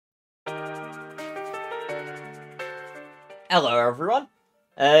Hello everyone,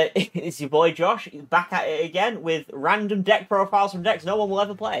 it's your boy Josh, back at it again with random deck profiles from decks no one will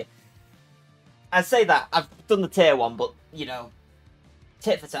ever play. I say that, I've done the tier 1, but, you know,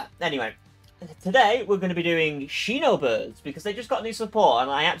 tit for tat. Anyway, today we're going to be doing Shinobirds, because they just got new support, and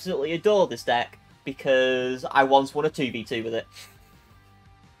I absolutely adore this deck, because I once won a 2v2 with it.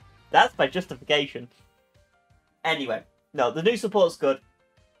 That's my justification. Anyway, no, the new support's good,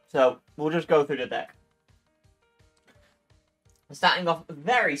 so we'll just go through the deck. Starting off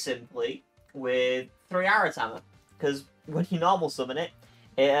very simply with 3 Aratama, because when you normal summon it,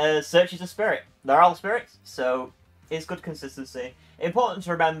 it searches a spirit. They're all spirits, so it's good consistency. Important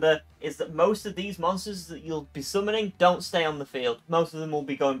to remember is that most of these monsters that you'll be summoning don't stay on the field. Most of them will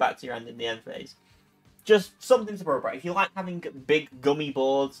be going back to your hand in the end phase. Just something to worry about. If you like having big gummy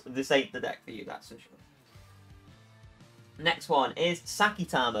boards, this ain't the deck for you, that's for sure. Next one is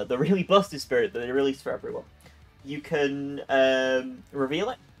Sakitama, the really busted spirit that they released for everyone. You can reveal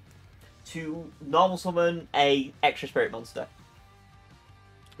it to normal summon a extra spirit monster.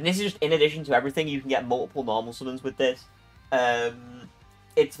 And this is just in addition to everything. You can get multiple normal summons with this.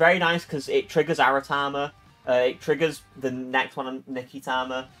 It's very nice because it triggers Aratama. It triggers the next one on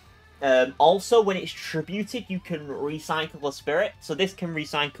Nikitama. Also, when it's tributed, you can recycle a spirit. So this can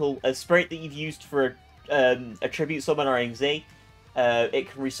recycle a spirit that you've used for a tribute summon or an XZ.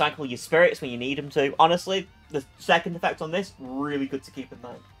 It can recycle your spirits when you need them to. Honestly, the second effect on this, really good to keep in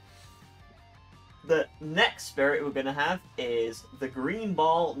mind. The next spirit we're going to have is the Green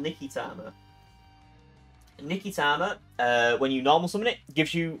Ball Nikitama. Nikitama, when you normal summon it,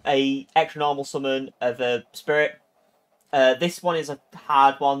 gives you a extra normal summon of a spirit. This one is a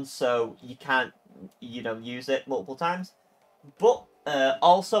hard one, so you can't, use it multiple times. But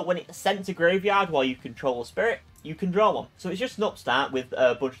also, when it's sent to graveyard while you control a spirit, you can draw one. So it's just an upstart with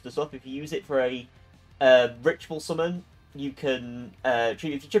a bunch of the stuff. If you use it for a ritual summon, you can... if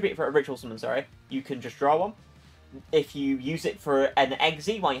you tribute it for a ritual summon, sorry, you can just draw one. If you use it for an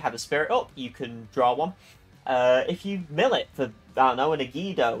XZ while you have a spirit up, you can draw one. If you mill it for, I don't know, an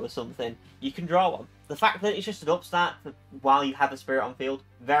Agido or something, you can draw one. The fact that it's just an upstart for while you have a spirit on field,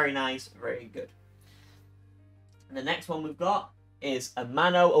 very nice, very good. And the next one we've got is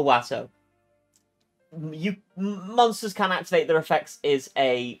Amano-Iwato. Monsters can activate their effects is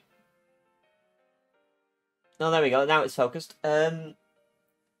a... Oh, there we go. Now it's focused. Having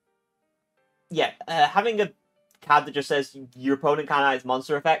a card that just says your opponent can't activate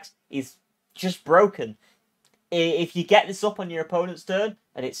monster effects is just broken. If you get this up on your opponent's turn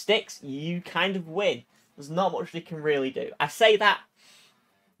and it sticks, you kind of win. There's not much they can really do. I say that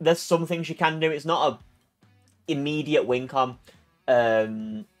there's some things you can do. It's not a immediate win con.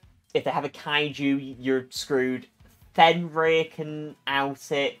 If they have a Kaiju, you're screwed. Fenrir can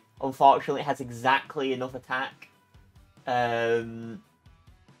out it. Unfortunately, it has exactly enough attack.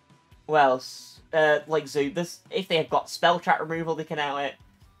 What else? Like Zoo, if they have got spell track removal, they can out it.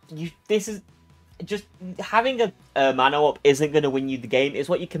 This is just having a mana up isn't going to win you the game. It's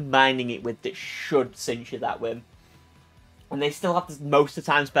what you're combining it with that should cinch you that win. And they still have to most of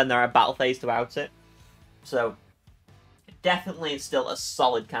the time spend their battle phase to out it. So definitely still a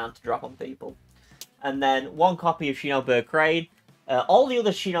solid card to drop on people. And then 1 copy of Shinobird Crane. All the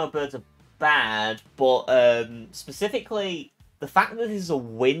other Shinobirds are bad, but specifically the fact that this is a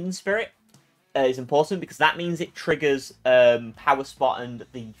wind spirit is important because that means it triggers Power Spot and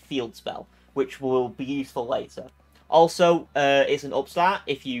the field spell, which will be useful later. Also, it's an upstart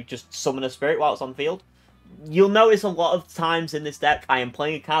if you just summon a spirit while it's on field. You'll notice a lot of times in this deck I am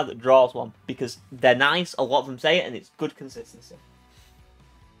playing a card that draws one because they're nice, a lot of them say it, and it's good consistency.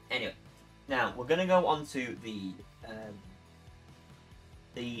 Anyway, now we're going to go on to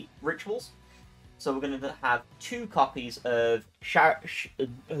the rituals. So we're going to have 2 copies of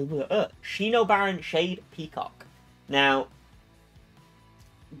Shinobaron Peacock. Now,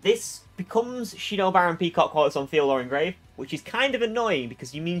 this becomes Shinobaron Peacock while it's on field or engraved, which is kind of annoying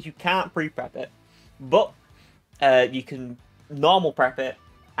because it means you can't pre-prep it. But you can normal prep it,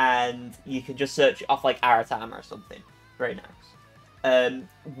 and you can just search it off like Aratama or something. Very nice. The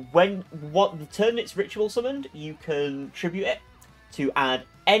turn it's ritual summoned, you can tribute it to add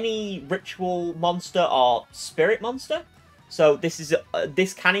any ritual monster or spirit monster. So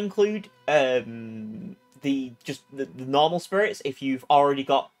this can include the normal spirits if you've already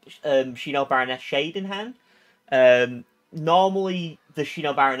got Shinobaroness Shade in hand. Normally the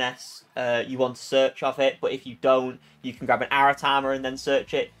Shinobaroness you want to search of it, but if you don't, you can grab an Aratama and then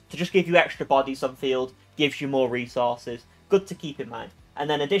search it to just give you extra bodies on field, gives you more resources. Good to keep in mind. And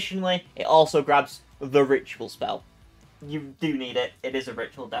then additionally, it also grabs the ritual spell. You do need it. It is a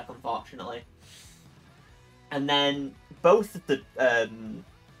ritual deck, unfortunately. And then both of the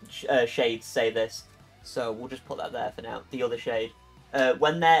shades say this, so we'll just put that there for now. The other shade,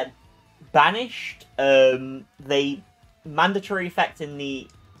 when they're banished, they mandatory effect in the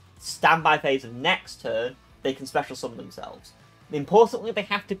standby phase of next turn. They can special summon themselves. Importantly, they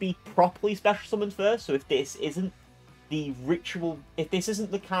have to be properly special summoned first. So if this isn't the ritual, if this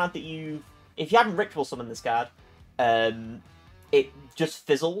isn't the card that if you haven't ritual summoned this card, it just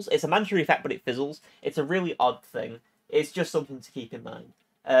fizzles. It's a mandatory effect, but it fizzles. It's a really odd thing. It's just something to keep in mind.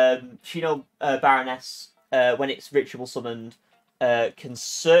 Shinobaroness, when it's ritual summoned, can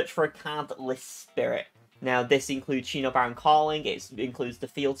search for a card that lists Spirit. Now, this includes Shinobaron Calling, it includes the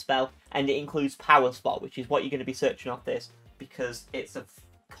Field Spell, and it includes Power Spot, which is what you're going to be searching off this, because it's a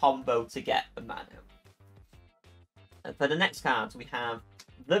combo to get a mana. For the next cards, we have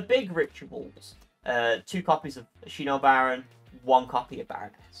the big rituals. 2 copies of Shinobaron, 1 copy of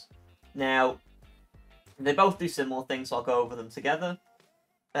Baroness. Now, they both do similar things, so I'll go over them together.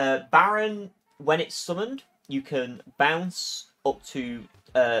 Barren, when it's summoned, you can bounce up to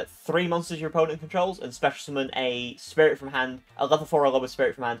 3 monsters your opponent controls and special summon a spirit from hand, a level 4 or lower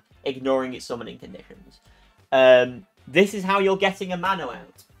spirit from hand, ignoring its summoning conditions. This is how you're getting a Mano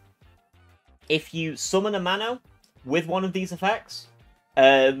out. If you summon a Mano with one of these effects,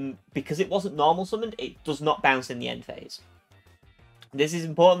 because it wasn't normal summoned, it does not bounce in the end phase. This is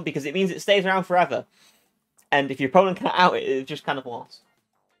important because it means it stays around forever. And if your opponent can't out it, it's just kind of lost.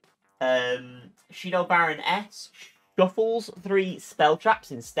 Shinobaroness shuffles 3 spell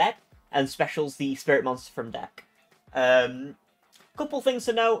traps instead, and specials the spirit monster from deck. Couple things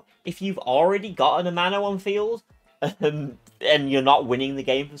to note: if you've already got an Amano on field, and you're not winning the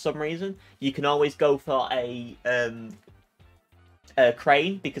game for some reason, you can always go for a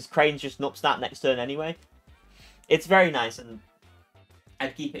Crane, because Crane's just an upstart next turn anyway. It's very nice, and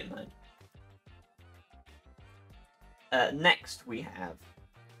I'd keep it in mind. Next we have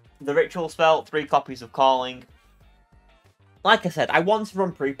the Ritual Spell, 3 copies of Calling. Like I said, I want to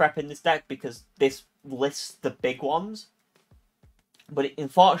run pre-prep in this deck because this lists the big ones. But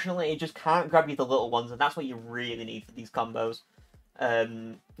unfortunately, it just can't grab you the little ones, and that's what you really need for these combos.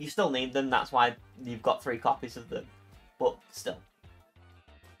 You still need them, that's why you've got 3 copies of them. But still.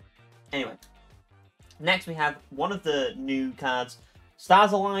 Anyway. Next we have one of the new cards,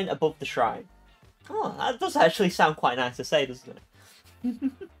 Stars Align Above the Shrine. Oh, that does actually sound quite nice to say, doesn't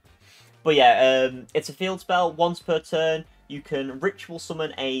it? But yeah, it's a field spell. Once per turn, you can ritual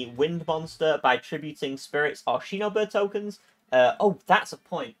summon a wind monster by tributing spirits or Shinobird tokens. Oh, that's a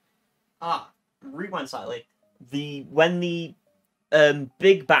point. Rewind slightly. When the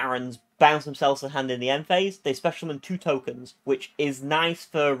big Barons bounce themselves to hand in the end phase, they special summon 2 tokens, which is nice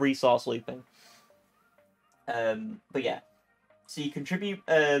for resource looping. But yeah. So you contribute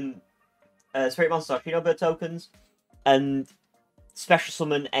Spirit Monster or Shinobird tokens, and special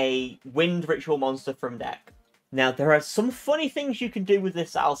summon a Wind Ritual Monster from deck. Now, there are some funny things you can do with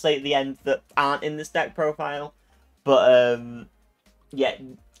this, I'll say at the end, that aren't in this deck profile. But, yeah,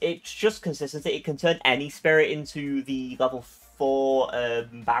 it's just consistency. It can turn any spirit into the level 4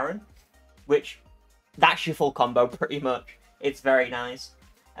 Barren, which, that's your full combo, pretty much. It's very nice.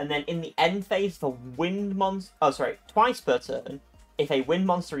 And then in the end phase, for wind monster... Oh, sorry. Twice per turn, if a wind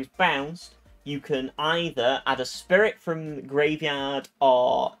monster is bounced, you can either add a spirit from graveyard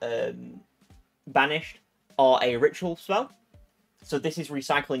or banished, or a ritual spell. So this is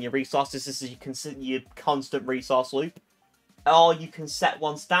recycling your resources. This is your constant resource loop. Or you can set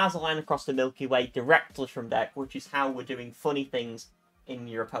 1 Stars Align across the Milky Way directly from deck, which is how we're doing funny things in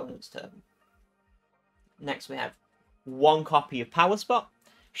your opponent's turn. Next we have 1 copy of Power Spot.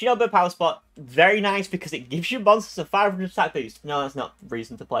 Shinobird Power Spot, very nice because it gives you monsters a 500 attack boost. No, that's not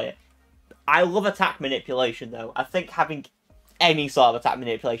reason to play it. I love attack manipulation though. I think having any sort of attack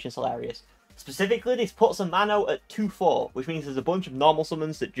manipulation is hilarious. Specifically, this puts a Mano at 2-4, which means there's a bunch of normal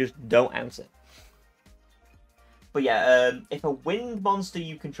summons that just don't answer. But yeah, if a wind monster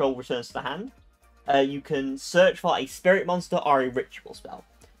you control returns to the hand, you can search for a spirit monster or a ritual spell.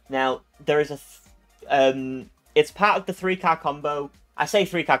 Now, there is it's part of the 3-card combo. I say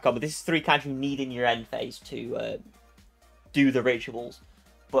 3-card combo, this is 3 cards you need in your end phase to do the rituals.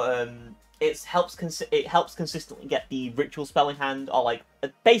 But it helps consistently get the ritual spell in hand, or like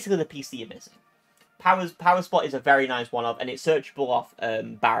basically the piece that you're missing. Power Spot is a very nice one of, and it's searchable off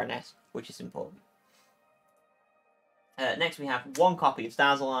Baroness, which is important. Next we have 1 copy of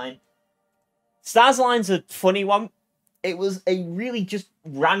Stars Align. Stars Align's a funny one. It was a really just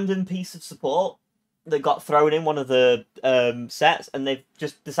random piece of support that got thrown in one of the sets, and they've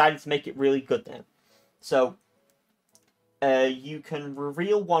just decided to make it really good now. So, you can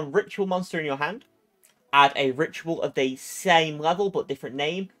reveal 1 ritual monster in your hand, add a ritual of the same level but different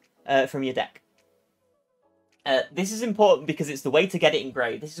name from your deck. This is important because it's the way to get it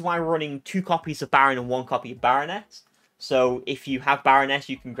engraved. This is why we're running 2 copies of Barren and 1 copy of Baroness. So if you have Baroness,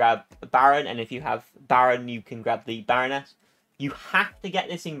 you can grab Barren, and if you have Barren, you can grab the Baroness. You have to get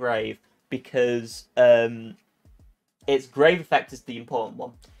this engraved because its grave effect is the important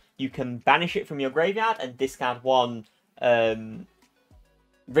one. You can banish it from your graveyard and discard 1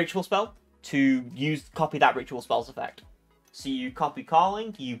 ritual spell to copy that ritual spell's effect. So you copy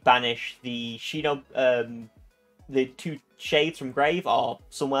Calling, you banish the the 2 shades from grave or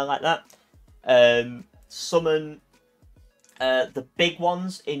somewhere like that. Summon the big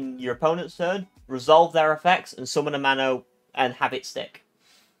ones in your opponent's turn, resolve their effects, and summon a Mano and have it stick.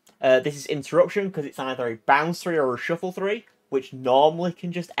 This is Interruption because it's either a bounce 3 or a shuffle 3, which normally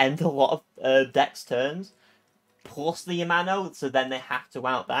can just end a lot of decks' turns, plus the Amano, so then they have to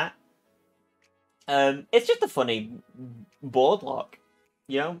out that. It's just a funny board lock,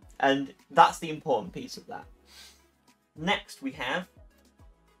 you know, and that's the important piece of that. Next, we have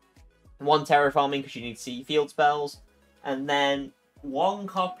 1 Terraforming because you need to see your field spells, and then 1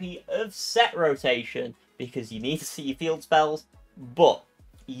 copy of Set Rotation because you need to see your field spells, but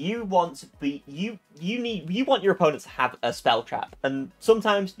you want to be you want your opponents to have a spell trap, and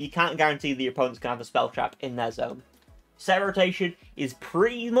sometimes you can't guarantee that your opponent's gonna have a spell trap in their zone. Set Rotation is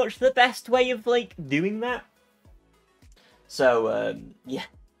pretty much the best way of like doing that. So yeah.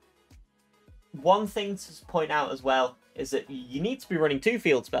 One thing to point out as well is that you need to be running 2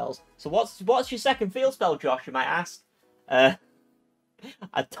 field spells. So what's your second field spell, Josh? You might ask. I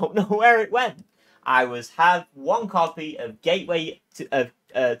don't know where it went. I have 1 copy of Gateway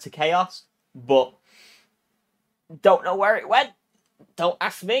to Chaos, but don't know where it went. Don't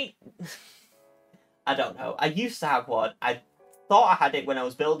ask me. I don't know. I used to have 1. I thought I had it when I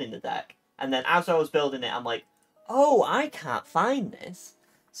was building the deck, and then as I was building it, I'm like, oh, I can't find this.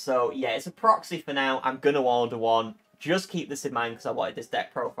 So yeah, it's a proxy for now. I'm gonna order 1. Just keep this in mind because I wanted this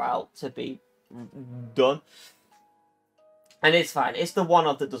deck profile to be done. And it's fine. It's the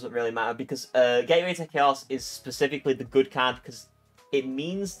one-off that doesn't really matter because Gateway to Chaos is specifically the good card because it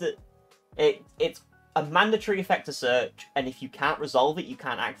means that it's a mandatory effect to search, and if you can't resolve it, you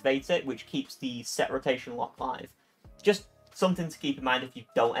can't activate it, which keeps the Set Rotation lock live. Just something to keep in mind if you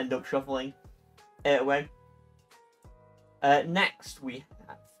don't end up shuffling it away. Next, we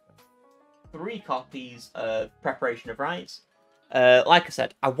have 3 copies of Preparation of Rites. Like I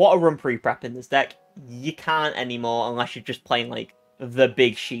said, I want to run pre-prep in this deck. You can't anymore unless you're just playing like the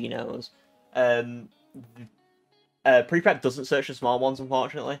big Shinos. Pre-prep doesn't search the small ones,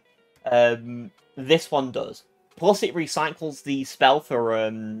 unfortunately. This one does. Plus, it recycles the spell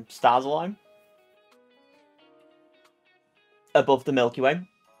for Stars Alarm above the Milky Way.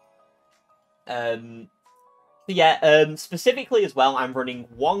 Yeah, specifically as well, I'm running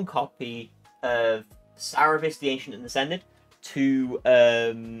 1 copy of Sauravis, the Ancient and Ascended, to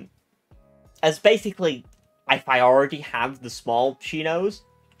as basically, if I already have the small Shinos,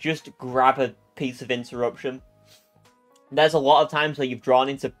 just grab a piece of Interruption. There's a lot of times where you've drawn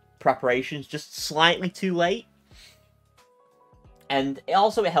into preparations just slightly too late, and it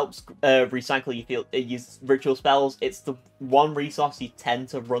helps recycle your ritual spells. It's the one resource you tend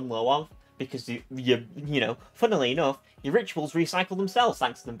to run low of because you know, funnily enough, your rituals recycle themselves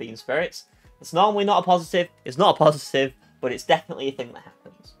thanks to them being spirits. It's normally not a positive. It's not a positive, but it's definitely a thing that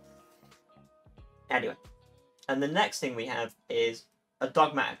happens. Anyway, and the next thing we have is a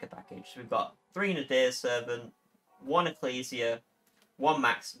Dogmatika package. So we've got 3 Nadir Servant, 1 Ecclesia, 1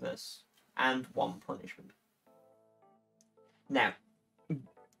 Maximus, and 1 Punishment. Now,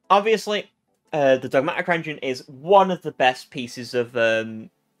 obviously, the Dogmatika engine is one of the best pieces of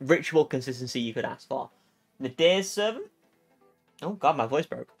ritual consistency you could ask for. Nadir Servant. Oh god, my voice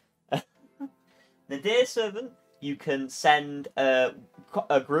broke. Nadir Servant, you can send a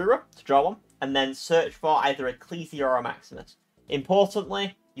Garura to draw 1, and then search for either Ecclesia or a Maximus.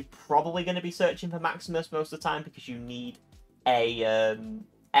 Importantly, you're probably going to be searching for Maximus most of the time because you need a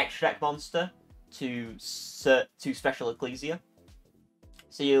extra deck monster to special Ecclesia.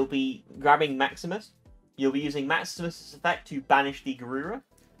 So you'll be grabbing Maximus. You'll be using Maximus' effect to banish the Garura,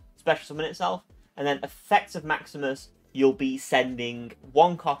 special summon itself, and then effects of Maximus, you'll be sending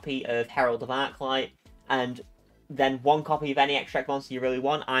 1 copy of Herald of Arclight, and then 1 copy of any extract monster you really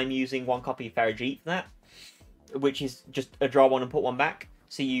want. I'm using 1 copy of Ferrijit for that, which is just a draw 1 and put 1 back.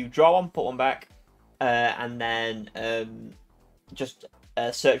 So you draw 1, put 1 back, and then just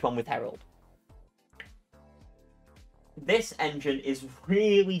search 1 with Herald. This engine is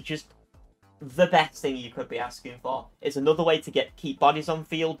really just the best thing you could be asking for. It's another way to keep bodies on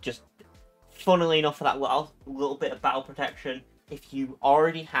field just funnily enough, for that little bit of battle protection, if you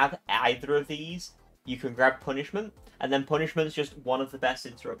already have either of these, you can grab Punishment, and then Punishment's just one of the best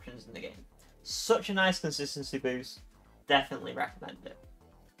interruptions in the game. Such a nice consistency boost. Definitely recommend it.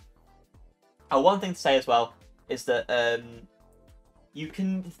 One thing to say as well is that you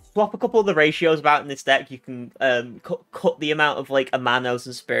can swap a couple of the ratios about in this deck. You can cut the amount of like Amanos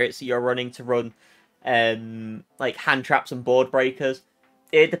and Spirits that you're running to run like hand traps and board breakers.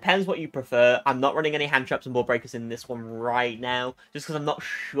 It depends what you prefer. I'm not running any hand traps and board breakers in this one right now, just because I'm not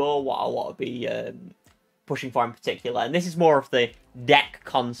sure what I want to be pushing for in particular. And this is more of the deck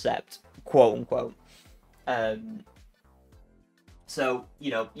concept, quote unquote. So,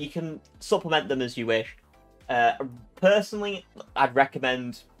 you know, you can supplement them as you wish. Personally, I'd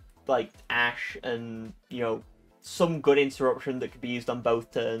recommend like Ash and, you know, some good interruption that could be used on both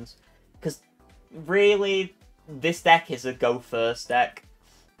turns. Because really, this deck is a go first deck.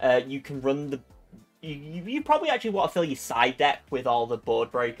 You can run the... You probably actually want to fill your side deck with all the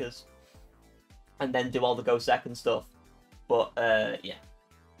board breakers. And then do all the go second stuff. But, yeah.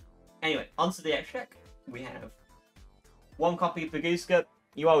 Anyway, onto the extra deck. We have 1 copy of Bagooska.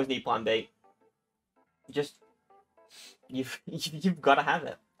 You always need plan B. Just... You've got to have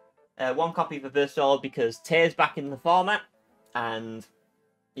it. 1 copy of Virtuous because Tyr's back in the format. And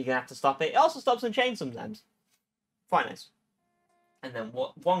you're going to have to stop it. It also stops on chain sometimes. Quite nice. And then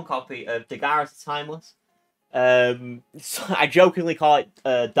 1 copy of Dugares Timeless. So I jokingly call it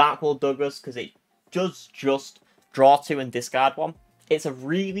Dark World Douglas because it does just draw 2 and discard 1. It's a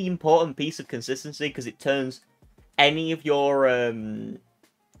really important piece of consistency because it turns any of your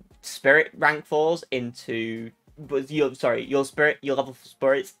spirit rank 4s into... your level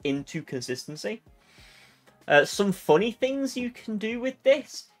spirits into consistency. Some funny things you can do with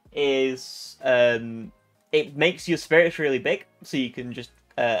this is... it makes your spirits really big, so you can just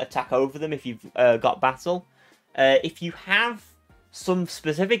attack over them if you've got battle. If you have some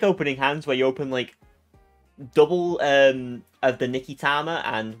specific opening hands where you open like double of the Nikitama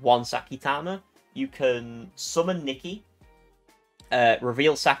and 1 Sakitama, you can summon Nikki,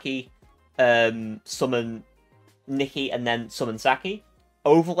 reveal Saki, summon Nikki, and then summon Saki.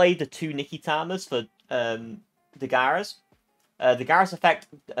 Overlay the 2 Nikitamas for Dugares. Dugares effect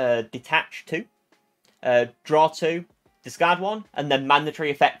detach 2. Draw 2, discard 1, and then mandatory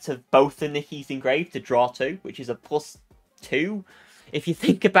effect of both the Nikis engraved to draw 2, which is a +2. If you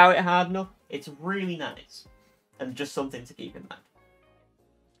think about it hard enough, it's really nice. And just something to keep in mind.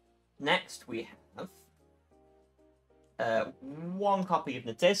 Next, we have 1 copy of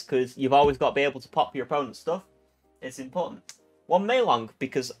Nadir, because you've always got to be able to pop your opponent's stuff. It's important. 1 Meilong,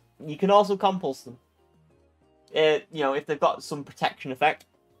 because you can also compulse them. You know, if they've got some protection effect,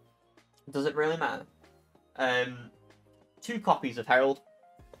 does it really matter? 2 copies of Herald.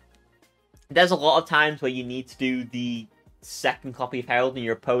 There's a lot of times where you need to do the 2nd copy of Herald in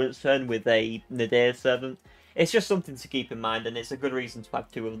your opponent's turn with a Nadir Servant. It's just something to keep in mind, and it's a good reason to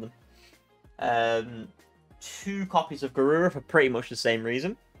have 2 of them. 2 copies of Garura for pretty much the same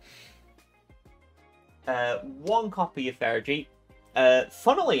reason. 1 copy of Ferrijit.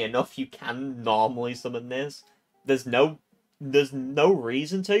 Funnily enough, you can normally summon this. There's no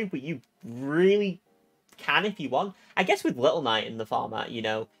reason to, but you really can if you want. I guess with Little Knight in the format, you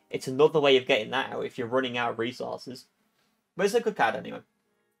know, it's another way of getting that out if you're running out of resources. But it's a good card anyway.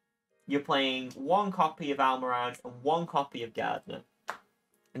 You're playing 1 copy of Almirage and 1 copy of Gardener.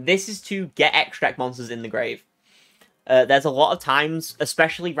 And this is to get extract monsters in the grave. There's a lot of times,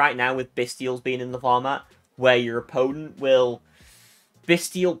 especially right now with Bestials being in the format, where your opponent will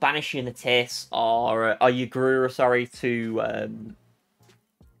Bestial banish you Natis or your Garura, sorry, to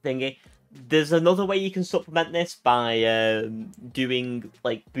thingy. There's another way you can supplement this by doing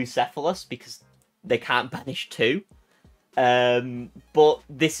like Bucephalus, because they can't banish 2. But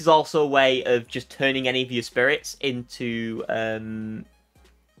this is also a way of just turning any of your spirits into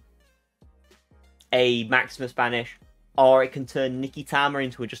a Maximus banish, or it can turn Nikitama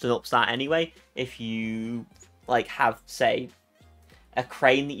into just an upstart anyway, if you like have, say, a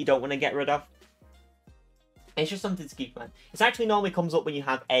Crane that you don't want to get rid of. It's just something to keep in mind. It actually normally comes up when you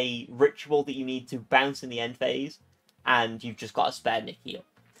have a ritual that you need to bounce in the end phase, and you've just got a spare Nikki up.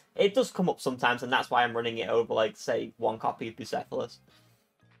 It does come up sometimes, and that's why I'm running it over, like, say, 1 copy of Bucephalus.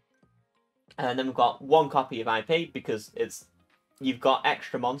 And then we've got 1 copy of IP, because you've got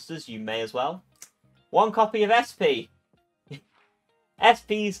extra monsters, you may as well. 1 copy of SP.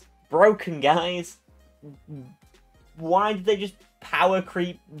 SP's broken, guys. Why did they just power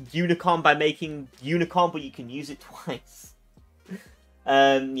creep Unicorn by making Unicorn, but you can use it twice?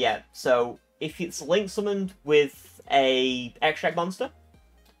 Yeah, so if it's link summoned with a extract monster,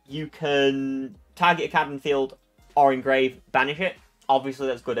 you can target a card in the field or engrave, banish it. Obviously,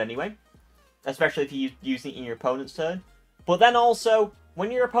 that's good anyway, especially if you use it in your opponent's turn. But then also,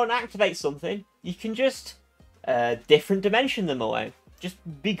 when your opponent activates something, you can just different dimension them away. Just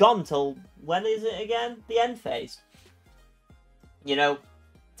be gone till, when is it again? The end phase. You know,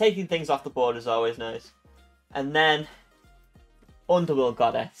 taking things off the board is always nice. And then, Underworld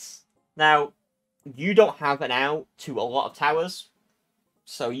Goddess. Now, you don't have an out to a lot of towers,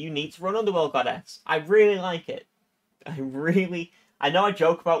 so you need to run Underworld Goddess. I really like it. I know I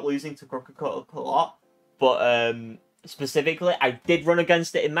joke about losing to Crooked a lot, but specifically, I did run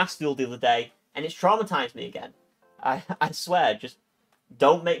against it in Master Duel the other day, and it's traumatized me again. I swear, just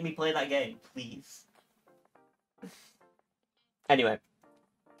don't make me play that game, please. Anyway,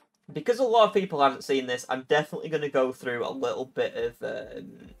 because a lot of people haven't seen this, I'm definitely going to go through a little bit of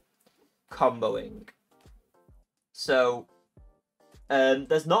comboing. So,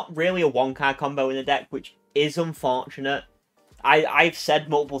 there's not really a one-card combo in the deck, which is unfortunate. I've said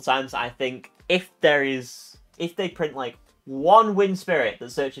multiple times, I think, if they print, like, one Wind Spirit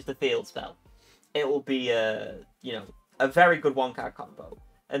that searches the field spell, it will be a very good one-card combo.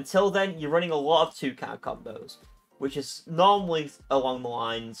 Until then, you're running a lot of two-card combos, which is normally along the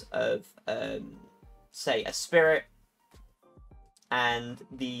lines of, say, a Spirit and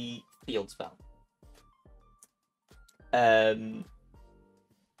the field spell.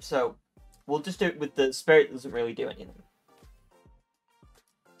 So, we'll just do it with the Spirit that doesn't really do anything.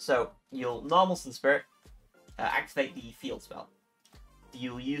 So, you'll normal the Spirit, activate the field spell.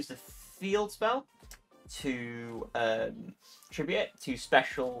 You'll use the field spell to tribute it to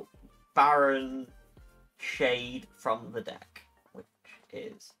special Barren Shade from the deck, which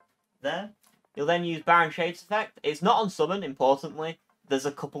is there. You'll then use Barren Shade's effect. It's not on summon, importantly. There's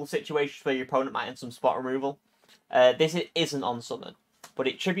a couple of situations where your opponent might have some spot removal. This isn't on summon, but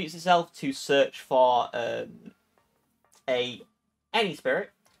it tributes itself to search for any spirit.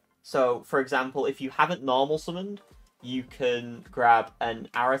 So, for example, if you haven't normal summoned, you can grab an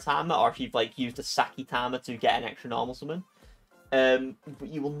Aratama, or if you've used a Sakitama to get an extra normal summon. But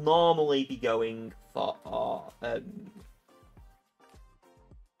you will normally be going for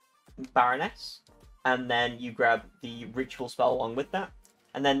Baroness, and then you grab the ritual spell along with that,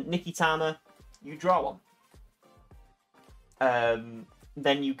 and then Nikitama, you draw one.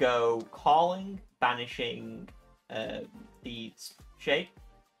 Then you go calling, banishing the shade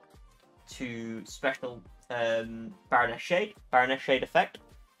to special Baroness Shade effect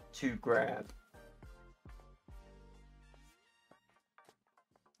to grab.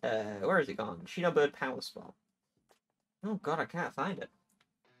 Where is it gone? Shinobird Power Spot. Oh god, I can't find it.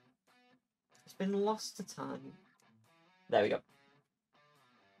 It's been lost to time. There we go.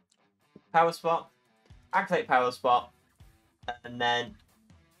 Power Spot. Activate Power Spot. And then,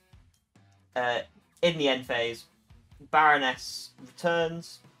 in the end phase, Baroness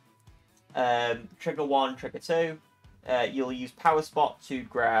returns. Trigger 1, trigger 2. You'll use Power Spot to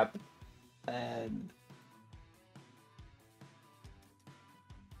grab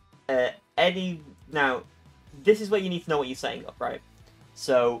any. Now, this is where you need to know what you're setting up, right?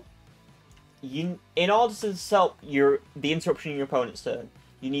 So, in order to set the interruption in your opponent's turn,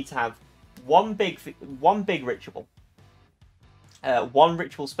 you need to have one big ritual, one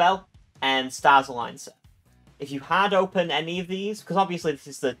ritual spell, and Stars Align set. If you had open any of these, because obviously this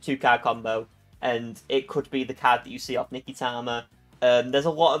is the 2-card combo, and it could be the card that you see off Nikitama, there's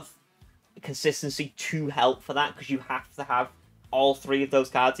a lot of consistency to help for that, because you have to have all 3 of those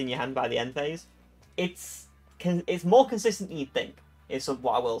cards in your hand by the end phase. It's more consistent than you'd think, is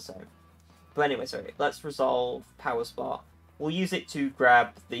what I will say. But anyway, sorry, let's resolve Power Spot. We'll use it to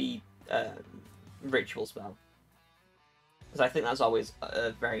grab the ritual spell, because I think that's always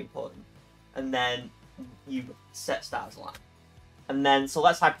very important. And then you set Stars Align. And then, so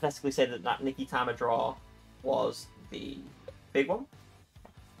let's hypothetically say that Nikitama draw was the big one.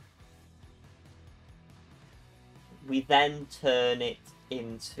 We then turn it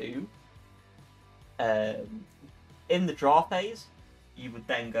into, in the draw phase, you would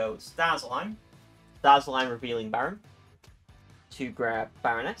then go Stars Align revealing Barren, to grab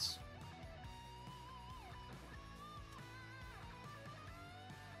Baroness.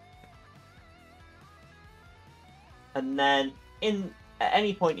 And then, at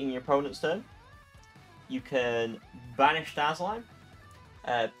any point in your opponent's turn, you can banish Stars Align,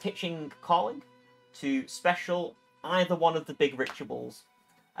 pitching Calling to special either one of the big rituals.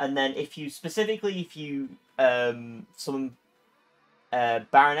 And then if you summon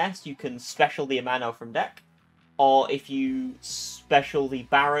Baroness, you can special the Amano from deck. Or if you special the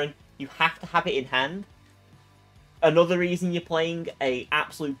Barren, you have to have it in hand. another reason you're playing a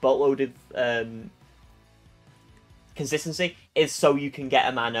absolute boatload of consistency is so you can get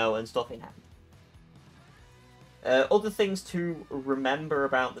a Mano and stuff in hand. Other things to remember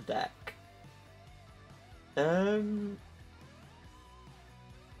about the deck.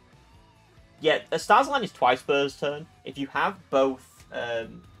 Yeah, a Stars Line is twice per turn. If you have both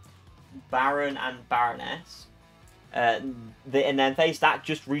Barren and Baroness, and then phase, that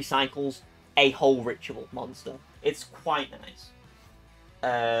just recycles a whole ritual monster. It's quite nice.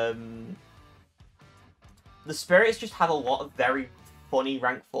 The Spirits just have a lot of very funny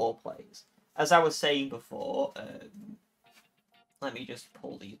rank 4 plays. As I was saying before, let me just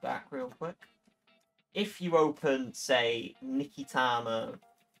pull these back real quick. If you open, say, Nikitama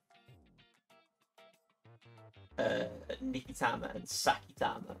and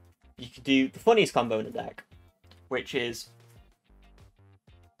Sakitama, you could do the funniest combo in the deck, which is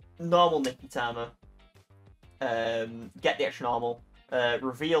normal Nikitama, get the extra normal,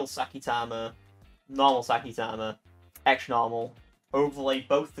 reveal Sakitama, normal Sakitama, extra normal, overlay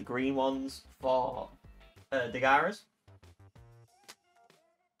both the green ones for Dugares,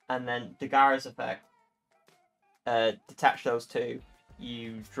 and then Dugares effect, detach those two,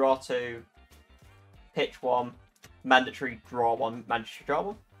 you draw 2, pitch 1, mandatory draw 1, mandatory draw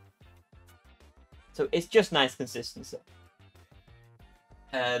 1. So it's just nice consistency.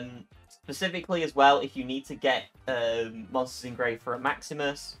 Specifically as well, if you need to get monsters engraved for a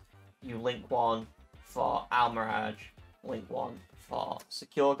Maximus, you link 1 for Almirage, link 1 for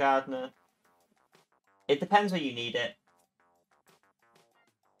Secure Gardener. It depends where you need it.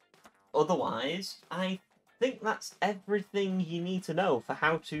 Otherwise, I think that's everything you need to know for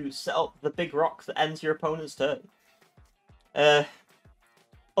how to set up the big rock that ends your opponent's turn.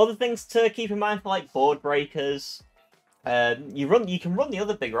 Other things to keep in mind for like board breakers. You can run the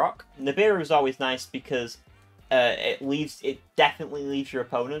other big rock. Nibiru is always nice because it definitely leaves your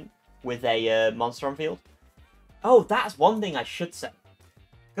opponent with a monster on field. Oh, that's one thing I should say.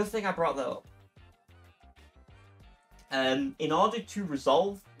 Good thing I brought that up. In order to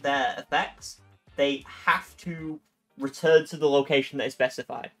resolve their effects, they have to return to the location that is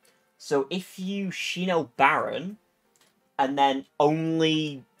specified. So if you Shinobaron and then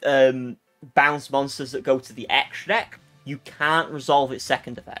only bounce monsters that go to the extra deck, you can't resolve its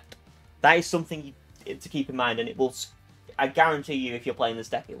second effect. That is something to keep in mind, and it will. I guarantee you, if you're playing this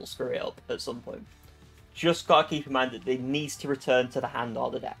deck, it will screw it up at some point. Just gotta keep in mind that it needs to return to the hand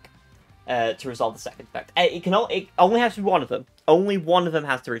or the deck to resolve the second effect. It only has to be one of them. Only one of them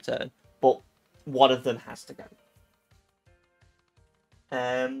has to return, but one of them has to go.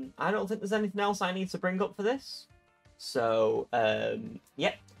 I don't think there's anything else I need to bring up for this. So,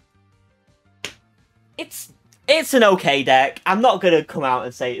 yeah. It's an okay deck. I'm not going to come out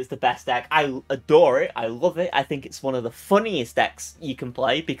and say it's the best deck. I adore it. I love it. I think it's one of the funniest decks you can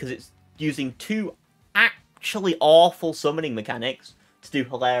play because it's using 2 actually awful summoning mechanics to do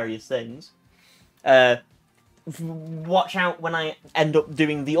hilarious things. Watch out when I end up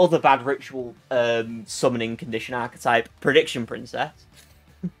doing the other bad ritual summoning condition archetype, Prediction Princess.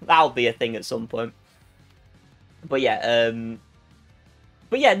 That'll be a thing at some point. But yeah,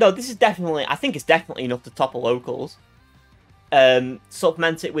 no, this is definitely, I think it's definitely enough to topple locals.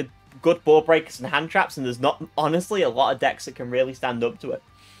 Supplement it with good board breakers and hand traps, and there's not, honestly, a lot of decks that can really stand up to it.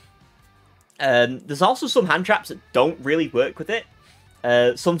 There's also some hand traps that don't really work with it.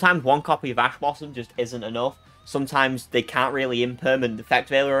 Sometimes one copy of Ash Blossom just isn't enough. Sometimes they can't really imperm and effect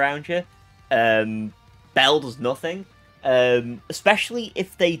veiler around you. Bell does nothing. Especially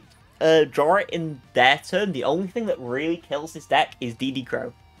if they draw it in their turn. The only thing that really kills this deck is DD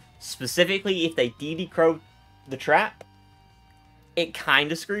Crow. Specifically, if they DD Crow the trap, it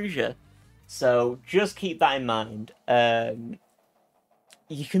kind of screws you. So just keep that in mind.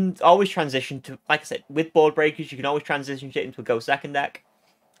 You can always transition to, like I said, with board breakers, you can always transition it into a go second deck.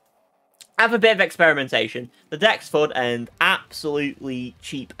 Have a bit of experimentation. The deck's fun and absolutely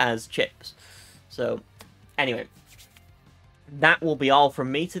cheap as chips. So, anyway, that will be all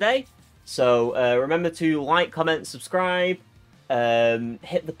from me today. So, remember to like, comment, subscribe,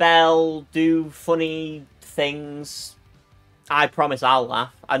 hit the bell, do funny things. I promise I'll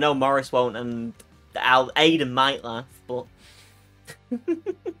laugh. I know Morris won't, and Aiden might laugh, but...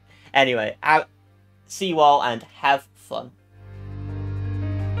 Anyway, see you all and have fun.